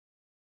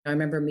I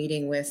remember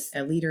meeting with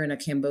a leader in a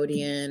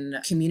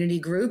Cambodian community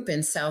group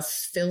in South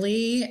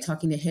Philly,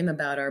 talking to him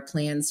about our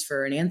plans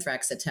for an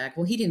anthrax attack.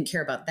 Well, he didn't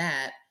care about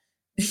that.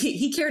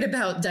 He cared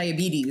about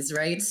diabetes,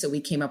 right? So we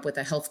came up with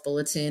a health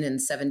bulletin in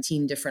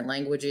 17 different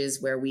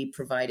languages where we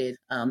provided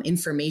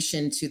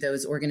information to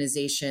those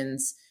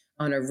organizations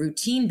on a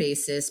routine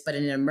basis. But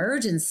in an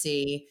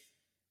emergency,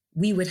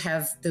 we would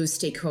have those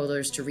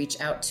stakeholders to reach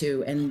out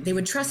to, and they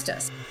would trust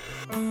us.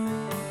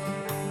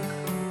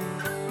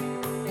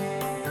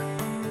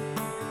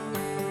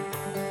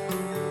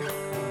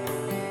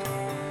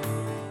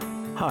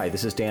 Hi,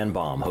 this is Dan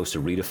Baum, host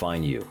of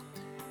Redefine You.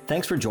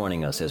 Thanks for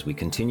joining us as we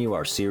continue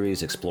our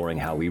series exploring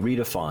how we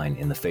redefine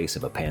in the face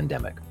of a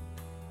pandemic.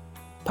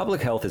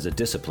 Public health is a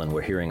discipline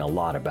we're hearing a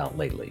lot about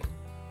lately.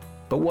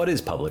 But what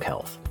is public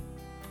health?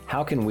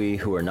 How can we,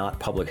 who are not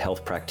public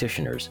health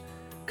practitioners,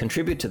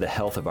 contribute to the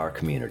health of our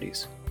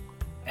communities?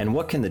 And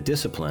what can the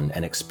discipline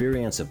and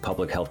experience of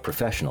public health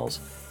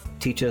professionals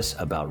teach us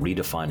about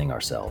redefining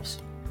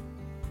ourselves?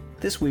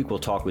 This week we'll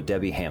talk with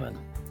Debbie Hammond,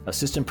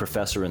 Assistant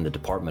Professor in the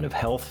Department of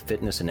Health,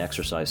 Fitness, and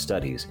Exercise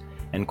Studies,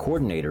 and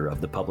Coordinator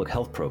of the Public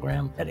Health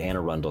Program at Anne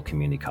Arundel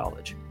Community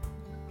College.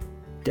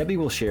 Debbie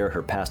will share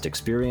her past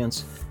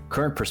experience,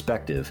 current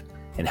perspective,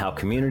 and how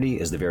community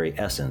is the very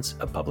essence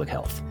of public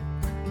health.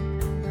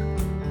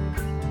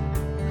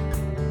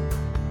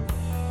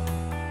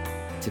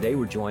 Today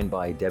we're joined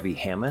by Debbie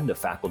Hammond, a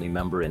faculty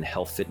member in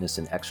Health, Fitness,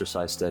 and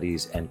Exercise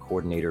Studies and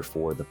Coordinator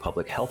for the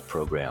Public Health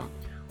Program.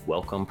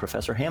 Welcome,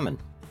 Professor Hammond.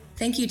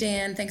 Thank you,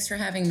 Dan. Thanks for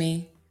having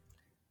me.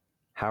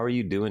 How are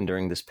you doing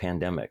during this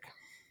pandemic?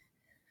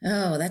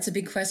 Oh, that's a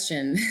big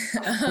question.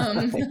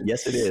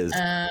 Yes, it is.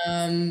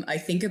 I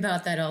think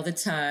about that all the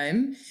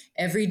time.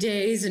 Every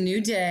day is a new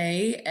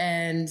day.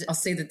 And I'll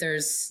say that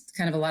there's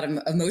kind of a lot of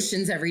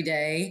emotions every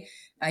day.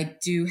 I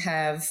do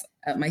have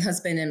my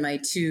husband and my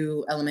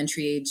 2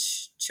 elementary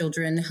age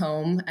children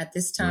home at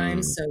this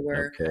time. So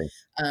we're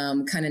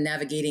kind of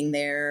navigating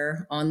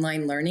their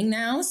online learning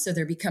now. So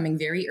they're becoming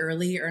very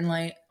early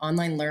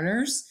online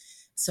learners.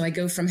 So I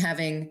go from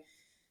having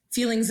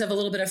feelings of a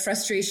little bit of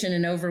frustration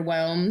and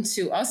overwhelm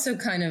to also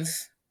kind of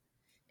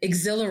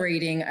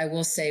exhilarating, I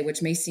will say,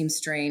 which may seem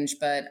strange,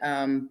 but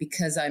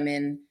because I'm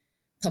in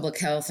public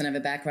health and I have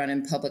a background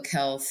in public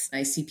health,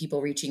 I see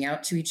people reaching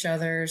out to each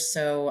other.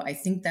 So I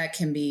think that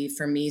can be,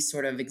 for me,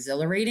 sort of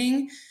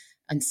exhilarating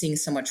and seeing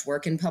so much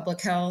work in public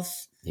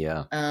health.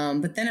 Yeah.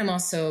 But then I'm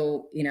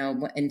also,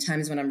 in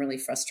times when I'm really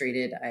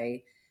frustrated,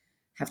 I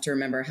have to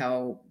remember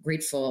how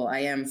grateful I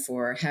am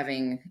for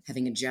having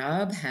a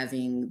job,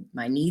 having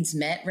my needs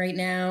met right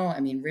now.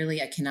 I mean,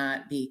 really, I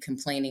cannot be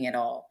complaining at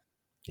all.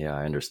 Yeah,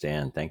 I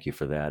understand. Thank you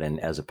for that. And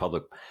as a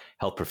public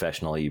health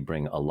professional, you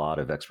bring a lot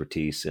of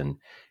expertise and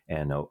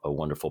a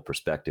wonderful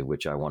perspective,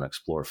 which I want to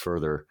explore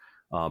further.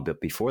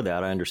 But before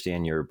that, I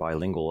understand you're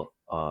bilingual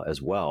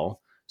as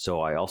well.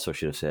 So I also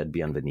should have said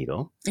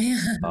bienvenido.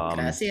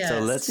 Gracias. So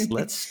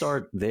let's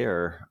start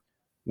there.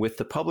 With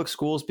the public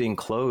schools being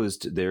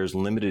closed, there's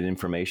limited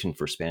information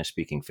for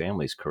Spanish-speaking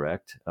families,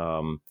 correct?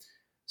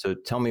 So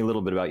tell me a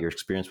little bit about your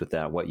experience with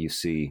that, what you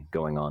see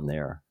going on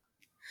there.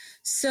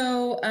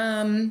 So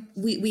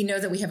we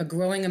know that we have a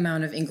growing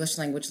amount of English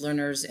language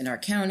learners in our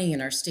county, in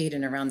our state,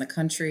 and around the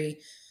country.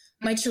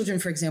 My children,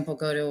 for example,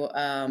 go to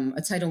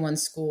a Title I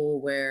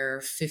school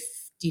where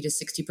 50 to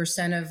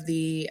 60% of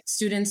the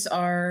students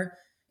are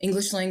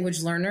English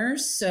language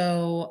learners.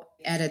 So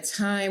at a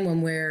time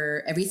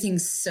when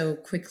everything's so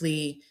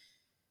quickly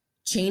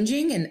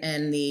changing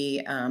and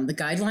the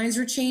guidelines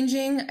are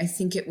changing, I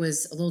think it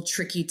was a little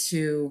tricky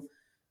to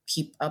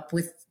keep up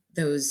with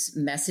those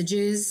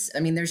messages.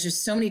 I mean, there's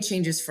just so many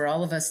changes for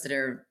all of us that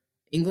are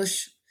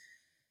English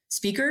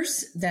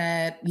speakers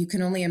that you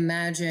can only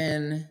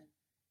imagine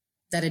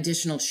that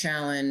additional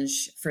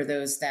challenge for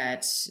those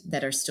that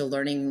are still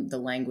learning the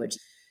language.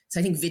 So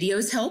I think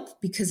videos help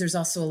because there's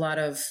also a lot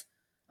of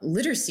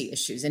literacy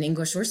issues in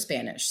English or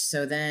Spanish.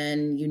 So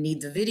then you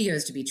need the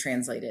videos to be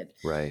translated.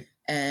 Right.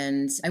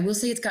 And I will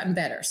say it's gotten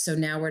better. So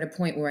now we're at a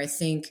point where I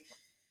think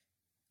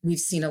we've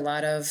seen a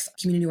lot of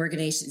community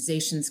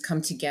organizations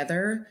come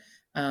together.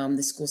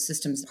 The school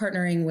system's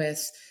partnering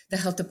with the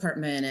health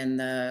department and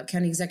the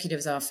county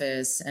executive's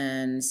office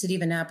and City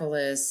of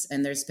Annapolis.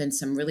 And there's been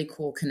some really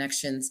cool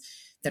connections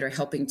that are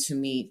helping to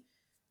meet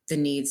the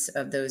needs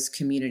of those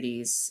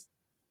communities.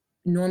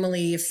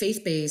 Normally, a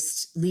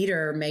faith-based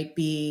leader might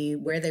be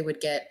where they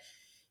would get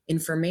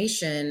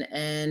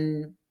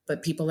information,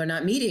 but people are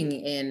not meeting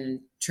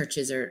in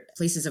churches or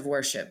places of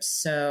worship.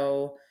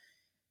 So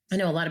I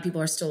know a lot of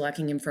people are still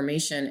lacking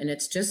information, and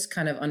it's just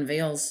kind of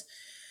unveils,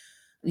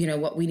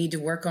 what we need to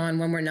work on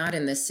when we're not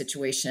in this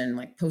situation,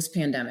 like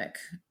post-pandemic.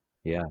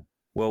 Yeah.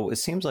 Well, it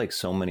seems like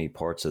so many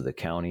parts of the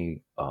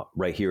county,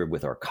 right here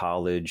with our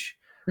college,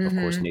 of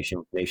course,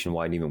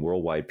 nationwide, even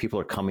worldwide,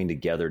 people are coming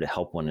together to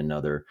help one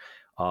another.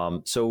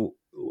 So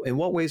in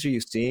what ways are you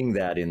seeing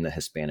that in the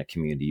Hispanic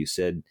community? You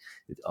said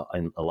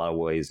in a lot of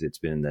ways it's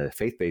been the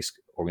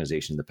faith-based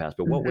organization in the past,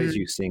 but what ways are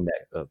you seeing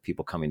that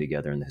people coming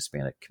together in the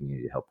Hispanic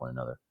community to help one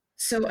another?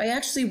 So I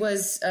actually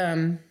was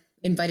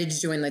invited to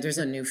join. Like, there's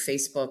a new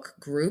Facebook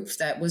group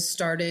that was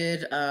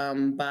started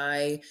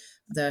by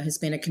the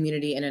Hispanic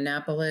community in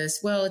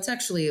Annapolis. Well, it's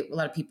actually, a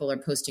lot of people are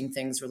posting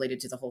things related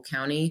to the whole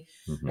county,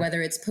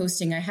 whether it's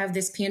posting, I have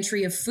this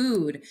pantry of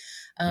food.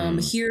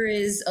 Here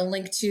is a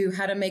link to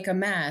how to make a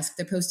mask.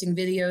 They're posting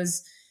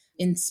videos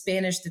in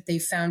Spanish that they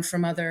found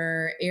from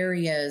other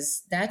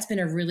areas. That's been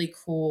a really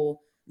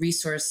cool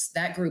resource.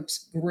 That group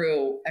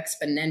grew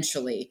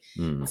exponentially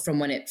from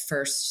when it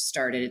first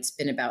started. It's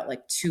been about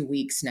like 2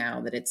 weeks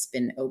now that it's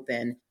been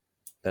open.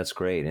 That's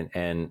great.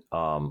 And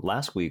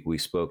last week we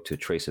spoke to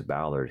Tracy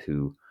Ballard,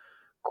 who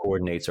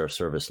coordinates our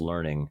service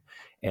learning.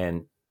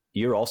 And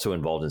you're also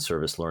involved in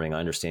service learning. I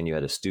understand you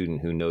had a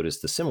student who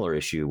noticed the similar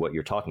issue, what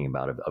you're talking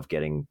about, of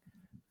getting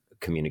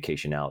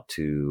communication out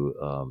to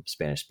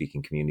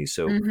Spanish-speaking communities.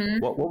 So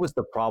what was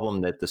the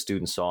problem that the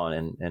student saw,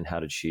 and how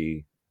did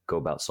she go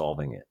about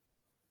solving it?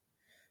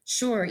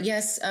 Sure.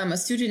 Yes. A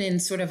student in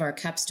sort of our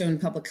capstone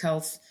public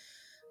health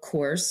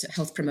course,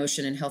 health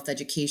promotion and health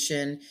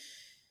education.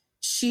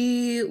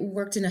 She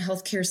worked in a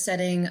healthcare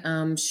setting.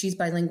 She's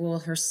bilingual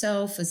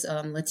herself, as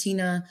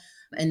Latina,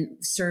 and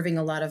serving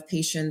a lot of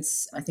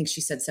patients. I think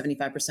she said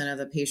 75% of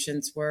the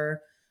patients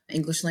were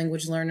English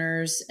language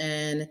learners.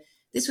 And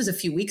this was a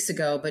few weeks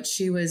ago, but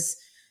she was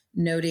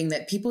noting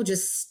that people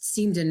just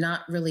seemed to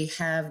not really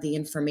have the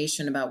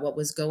information about what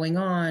was going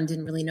on,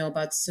 didn't really know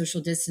about social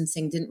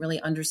distancing, didn't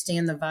really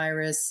understand the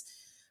virus.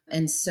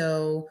 And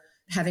so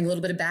having a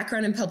little bit of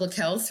background in public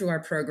health through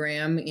our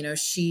program,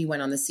 she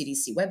went on the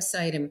CDC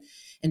website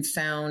and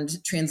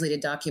found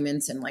translated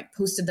documents and like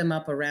posted them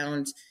up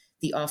around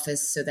the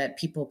office so that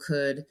people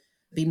could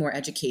be more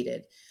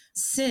educated.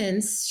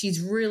 Since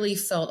she's really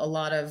felt a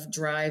lot of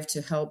drive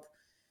to help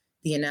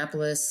the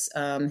Annapolis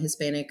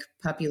Hispanic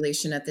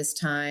population at this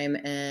time.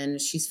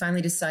 And she's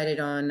finally decided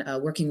on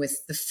working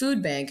with the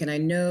food bank. And I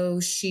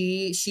know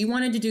she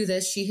wanted to do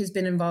this. She has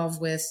been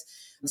involved with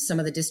some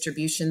of the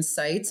distribution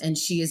sites, and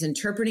she is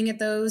interpreting at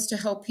those to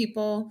help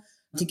people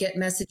to get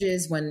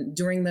messages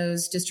during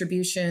those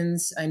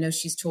distributions. I know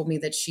she's told me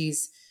that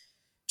she's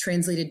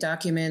translated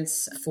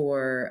documents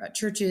for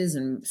churches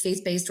and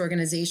faith-based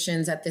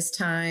organizations at this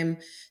time.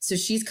 So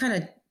she's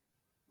kind of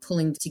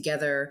pulling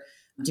together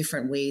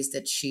different ways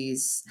that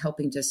she's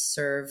helping to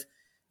serve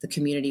the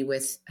community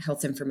with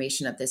health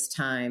information at this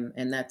time.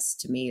 And that's,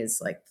 to me, is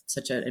like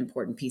such an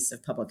important piece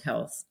of public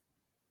health.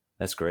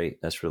 That's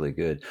great. That's really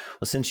good.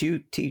 Well, since you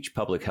teach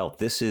public health,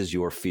 this is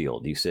your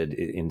field. You said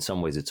in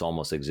some ways it's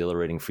almost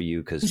exhilarating for you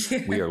because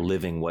we are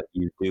living what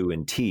you do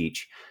and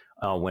teach.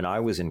 When I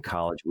was in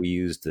college, we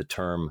used the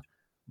term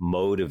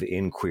mode of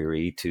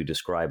inquiry to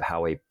describe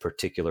how a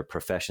particular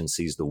profession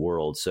sees the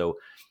world. So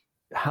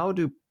how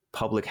do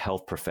public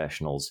health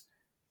professionals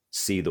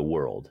see the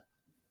world?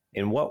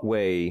 In what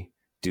way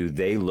do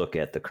they look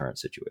at the current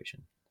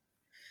situation?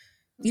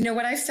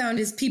 What I found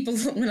is people,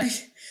 when I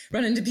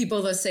run into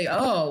people, they'll say,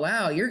 oh,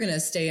 wow, you're going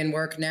to stay and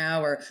work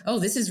now, or, oh,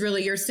 this is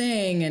really your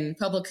thing in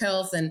public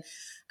health. And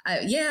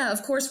yeah,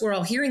 of course, we're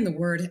all hearing the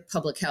word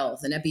public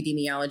health and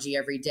epidemiology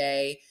every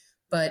day,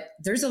 but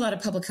there's a lot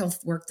of public health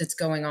work that's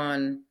going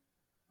on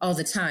all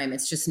the time.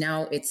 It's just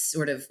now it's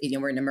sort of,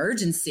 we're an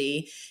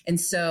emergency.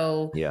 And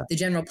so the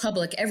general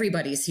public,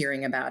 everybody's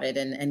hearing about it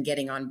and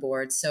getting on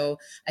board. So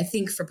I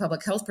think for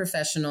public health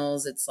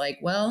professionals, it's like,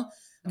 well,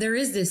 there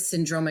is this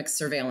syndromic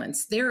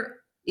surveillance. There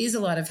is a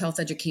lot of health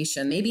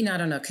education, maybe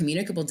not on a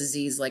communicable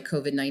disease like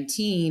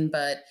COVID-19,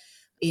 but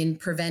in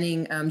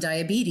preventing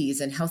diabetes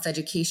and health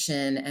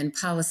education and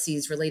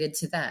policies related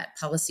to that,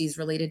 policies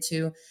related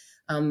to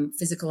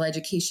physical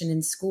education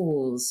in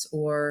schools,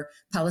 or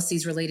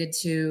policies related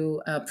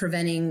to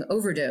preventing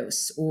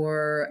overdose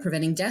or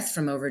preventing death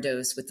from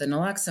overdose with the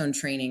naloxone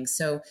training.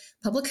 So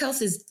public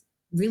health is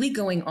really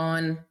going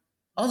on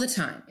all the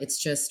time.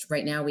 It's just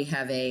right now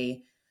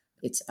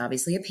it's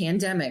obviously a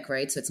pandemic,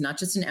 right? So it's not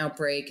just an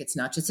outbreak. It's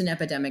not just an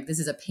epidemic. This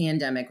is a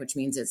pandemic, which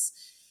means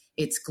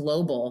it's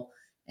global.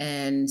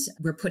 And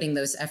we're putting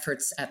those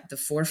efforts at the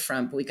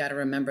forefront. But we got to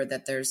remember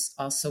that there's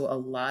also a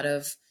lot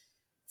of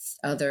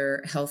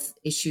other health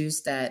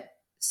issues that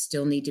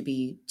still need to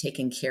be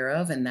taken care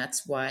of. And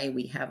that's why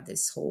we have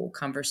this whole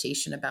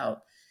conversation about,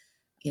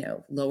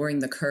 lowering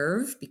the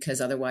curve,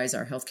 because otherwise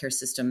our healthcare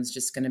system is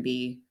just going to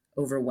be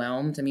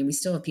overwhelmed. I mean, we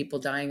still have people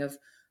dying of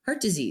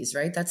heart disease,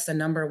 right? That's the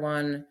number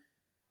one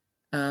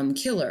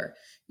killer.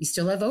 You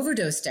still have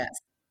overdose deaths.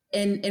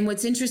 And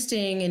what's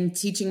interesting in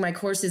teaching my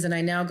courses, and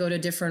I now go to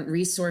different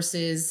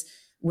resources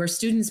where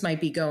students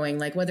might be going,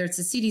 like whether it's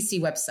a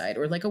CDC website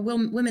or like a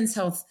women's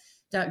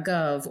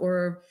health.gov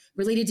or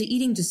related to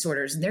eating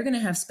disorders, they're going to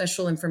have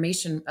special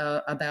information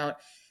about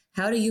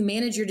how do you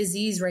manage your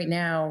disease right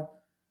now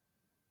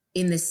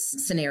in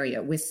this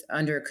scenario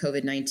under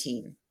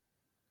COVID-19.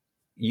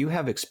 You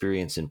have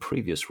experience in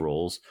previous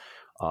roles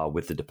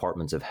with the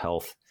departments of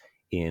health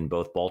in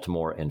both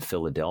Baltimore and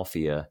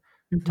Philadelphia.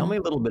 Mm-hmm. Tell me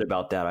a little bit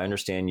about that. I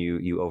understand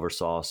you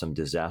oversaw some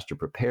disaster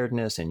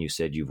preparedness, and you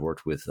said you've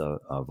worked with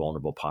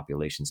vulnerable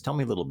populations. Tell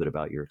me a little bit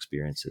about your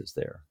experiences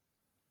there.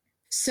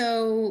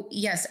 So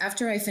yes,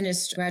 after I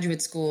finished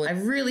graduate school, I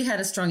really had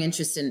a strong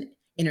interest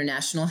in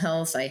international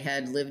health. I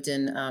had lived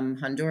in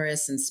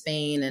Honduras and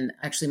Spain, and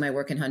actually my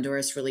work in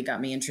Honduras really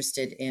got me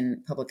interested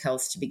in public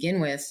health to begin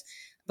with.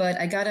 But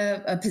I got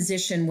a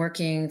position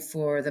working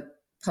for the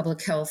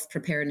Public Health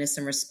Preparedness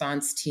and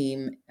Response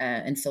Team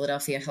in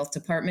Philadelphia Health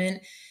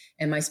Department.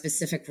 And my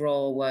specific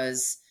role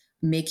was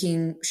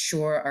making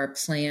sure our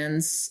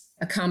plans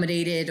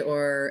accommodated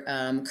or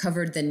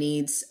covered the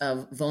needs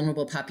of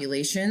vulnerable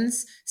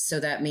populations. So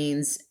that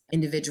means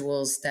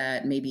individuals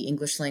that may be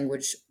English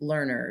language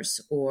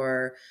learners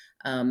or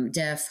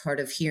deaf, hard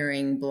of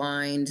hearing,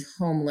 blind,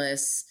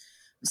 homeless.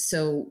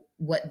 So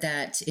what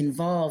that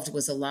involved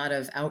was a lot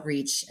of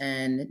outreach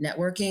and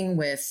networking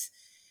with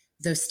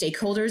those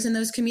stakeholders in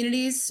those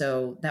communities.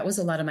 So that was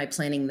a lot of my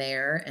planning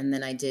there. And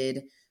then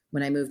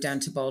when I moved down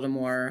to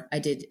Baltimore, I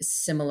did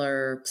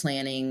similar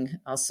planning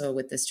also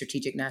with the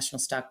Strategic National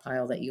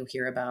Stockpile that you'll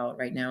hear about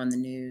right now in the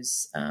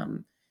news,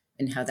 and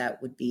how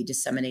that would be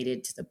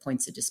disseminated to the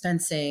points of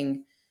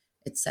dispensing,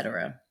 et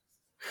cetera.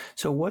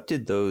 So what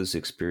did those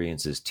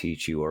experiences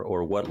teach you,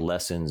 or what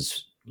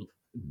lessons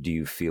do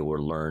you feel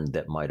were learned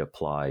that might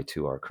apply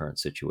to our current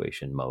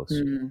situation most?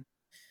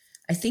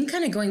 I think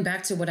kind of going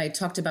back to what I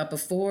talked about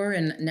before,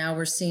 and now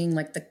we're seeing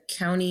like the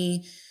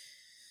county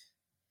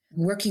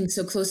working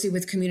so closely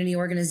with community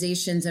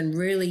organizations and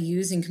really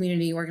using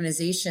community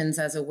organizations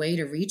as a way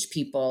to reach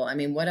people. I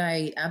mean, what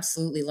I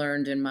absolutely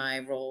learned in my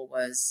role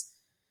was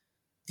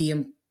the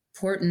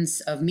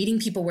importance of meeting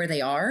people where they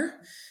are.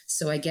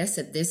 So I guess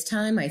at this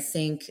time, I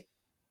think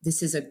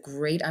this is a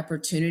great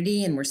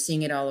opportunity, and we're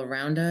seeing it all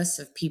around us,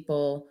 of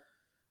people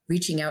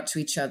reaching out to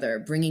each other,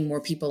 bringing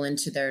more people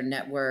into their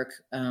network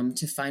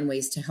to find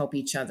ways to help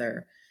each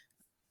other.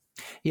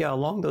 Yeah,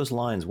 along those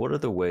lines, what are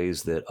the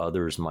ways that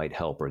others might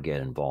help or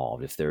get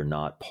involved if they're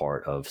not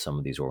part of some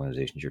of these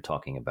organizations you're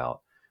talking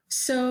about?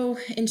 So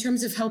in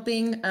terms of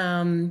helping,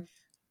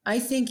 I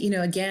think,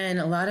 again,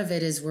 a lot of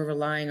it is we're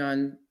relying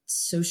on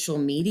social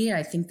media.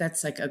 I think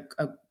that's like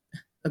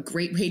a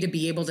great way to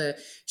be able to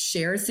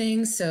share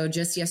things. So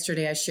just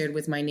yesterday, I shared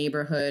with my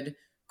neighborhood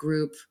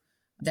group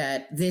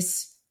that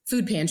this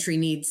food pantry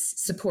needs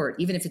support,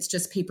 even if it's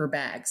just paper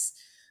bags.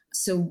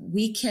 So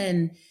we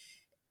can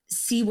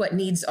see what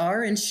needs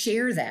are and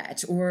share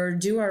that, or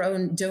do our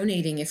own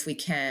donating if we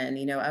can.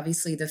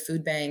 Obviously the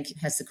food bank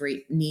has the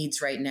great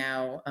needs right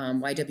now.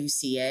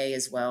 YWCA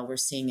as well. We're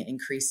seeing an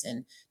increase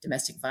in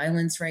domestic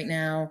violence right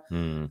now.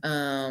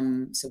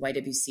 So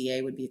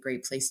YWCA would be a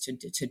great place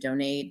to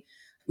donate.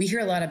 We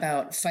hear a lot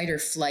about fight or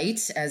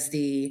flight as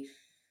the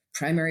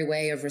primary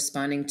way of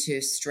responding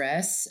to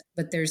stress,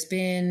 but there's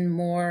been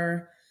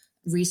more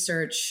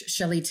research.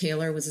 Shelley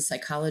Taylor was a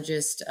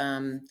psychologist.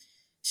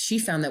 She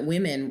found that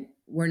women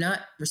were not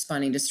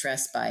responding to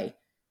stress by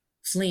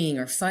fleeing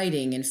or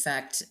fighting. In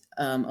fact,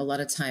 a lot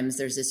of times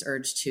there's this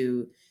urge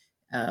to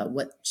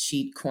what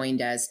she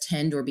coined as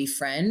tend or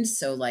befriend.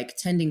 So like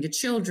tending to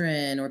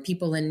children or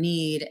people in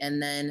need,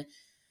 and then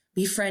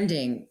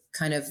befriending,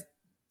 kind of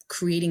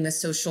creating the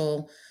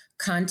social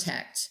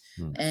contact.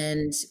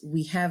 And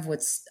we have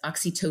what's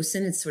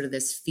oxytocin. It's sort of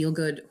this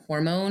feel-good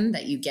hormone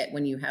that you get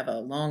when you have a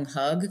long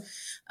hug.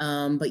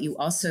 But you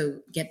also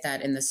get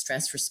that in the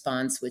stress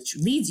response, which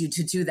leads you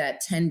to do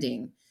that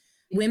tending.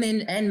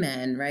 Women and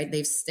men, right?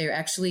 They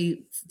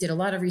actually did a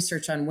lot of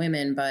research on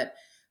women, but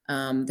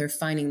they're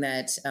finding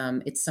that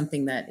it's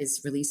something that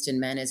is released in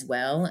men as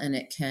well. And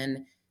it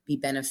can be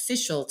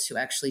beneficial to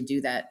actually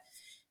do that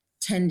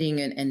tending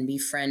and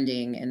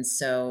befriending. And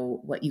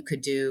so what you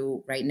could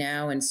do right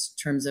now in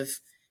terms of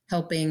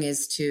helping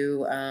is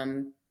to,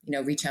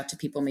 reach out to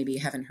people maybe you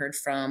haven't heard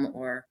from,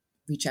 or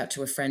reach out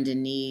to a friend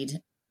in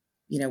need.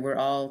 We're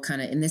all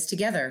kind of in this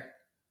together.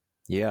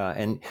 Yeah.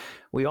 And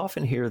we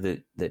often hear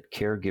that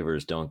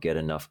caregivers don't get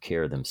enough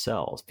care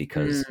themselves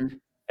because,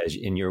 as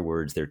in your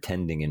words, they're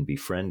tending and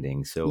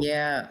befriending. So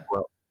yeah.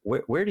 Well,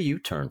 where do you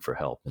turn for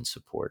help and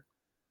support?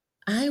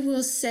 I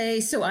will say,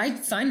 so I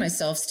find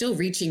myself still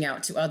reaching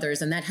out to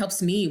others, and that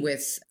helps me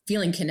with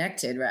feeling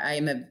connected.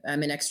 Right? I'm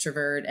an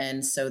extrovert,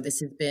 and so this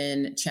has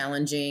been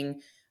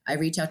challenging. I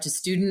reach out to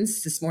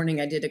students. This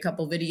morning I did a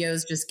couple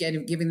videos, just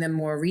giving them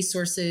more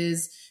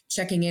resources,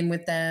 checking in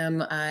with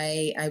them.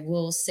 I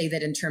will say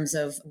that in terms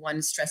of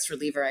one stress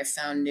reliever I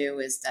found new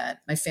is that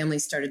my family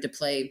started to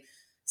play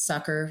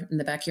soccer in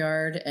the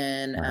backyard,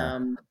 and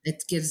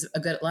it gives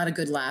a lot of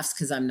good laughs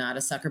because I'm not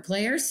a soccer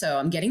player, so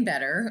I'm getting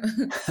better.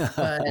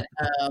 But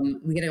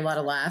we get a lot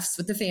of laughs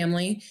with the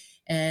family,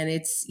 and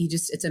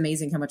it's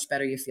amazing how much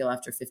better you feel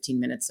after 15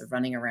 minutes of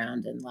running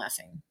around and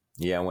laughing.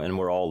 Yeah, and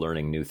we're all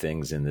learning new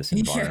things in this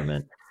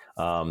environment.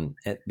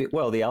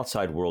 The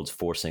outside world's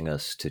forcing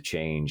us to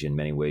change in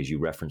many ways. You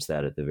referenced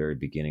that at the very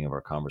beginning of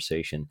our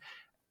conversation.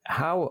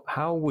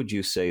 How would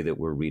you say that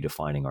we're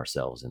redefining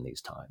ourselves in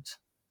these times?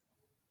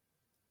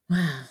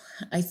 Wow.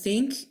 I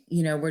think,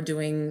 we're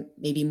doing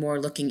maybe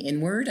more looking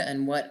inward,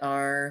 and what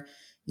are,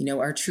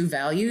 our true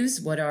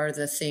values? What are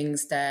the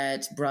things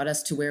that brought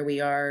us to where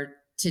we are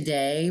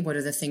today? What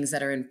are the things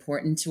that are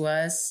important to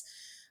us?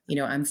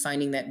 I'm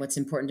finding that what's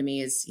important to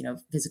me is,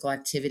 physical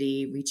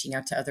activity, reaching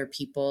out to other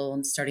people,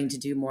 and starting to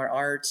do more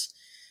art.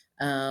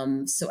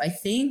 So I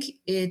think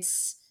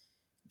it's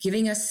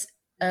giving us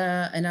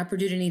an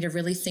opportunity to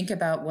really think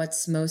about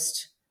what's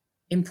most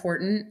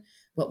important,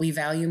 what we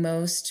value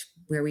most,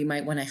 where we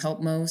might want to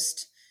help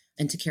most,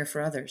 and to care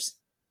for others.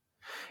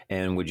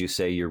 And would you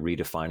say you're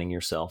redefining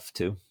yourself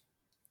too?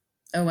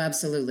 Oh,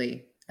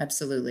 absolutely.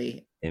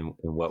 Absolutely. In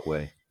what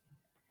way?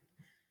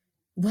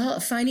 Well,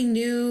 finding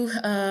new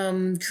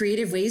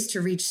creative ways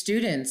to reach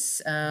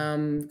students,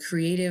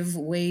 creative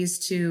ways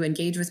to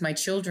engage with my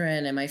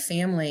children and my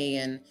family,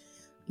 and,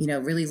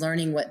 really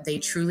learning what they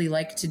truly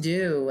like to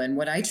do and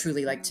what I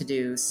truly like to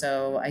do.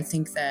 So I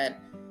think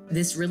that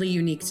this really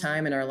unique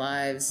time in our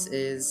lives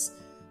is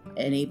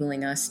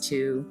enabling us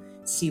to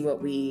see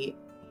what we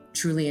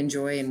truly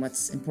enjoy and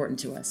what's important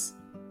to us.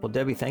 Well,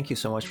 Debbie, thank you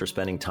so much for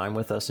spending time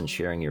with us and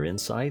sharing your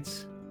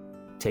insights.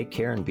 Take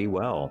care and be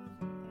well.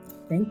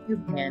 Thank you,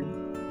 Ben.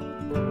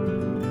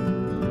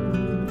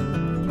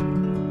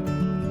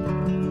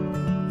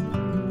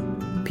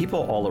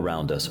 People all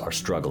around us are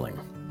struggling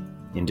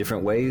in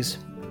different ways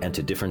and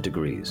to different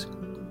degrees.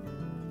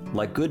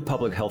 Like good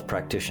public health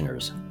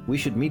practitioners, we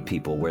should meet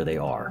people where they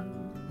are.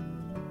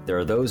 There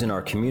are those in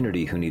our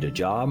community who need a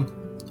job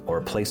or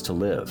a place to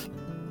live.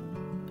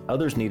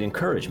 Others need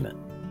encouragement,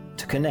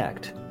 to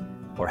connect,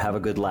 or have a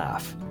good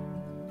laugh.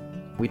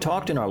 We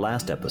talked in our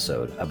last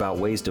episode about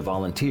ways to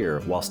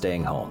volunteer while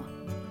staying home.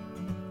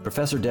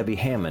 Professor Debbie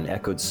Hammond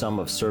echoed some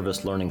of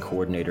Service Learning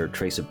Coordinator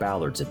Tracy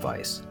Ballard's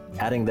advice,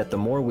 adding that the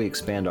more we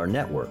expand our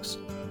networks,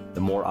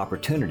 the more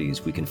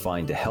opportunities we can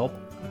find to help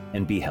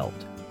and be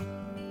helped.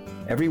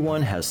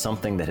 Everyone has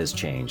something that has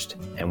changed,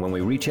 and when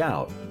we reach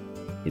out,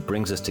 it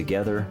brings us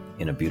together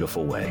in a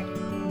beautiful way.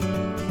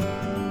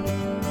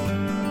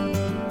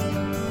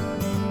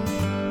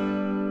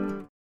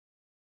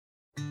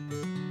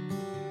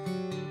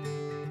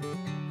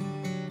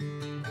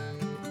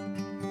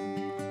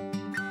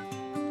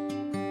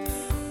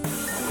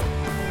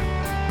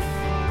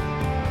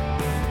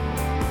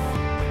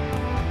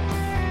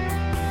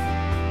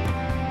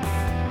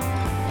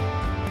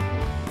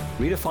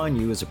 Redefine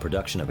You is a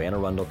production of Anne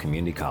Arundel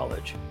Community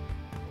College.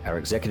 Our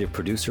executive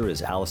producer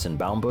is Allison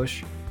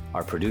Baumbush,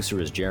 our producer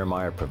is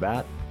Jeremiah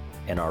Pravat,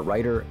 and our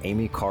writer,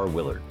 Amy Carr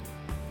Willard.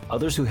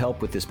 Others who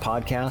help with this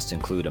podcast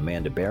include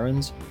Amanda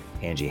Behrens,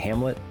 Angie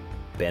Hamlet,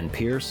 Ben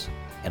Pierce,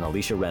 and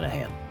Alicia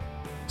Renahan.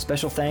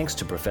 Special thanks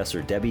to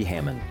Professor Debbie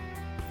Hammond.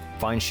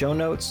 Find show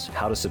notes,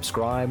 how to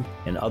subscribe,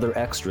 and other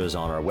extras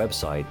on our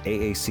website,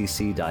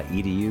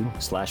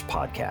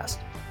 aacc.edu/podcast.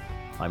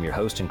 I'm your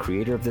host and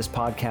creator of this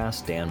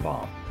podcast, Dan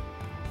Baum.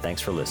 Thanks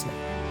for listening.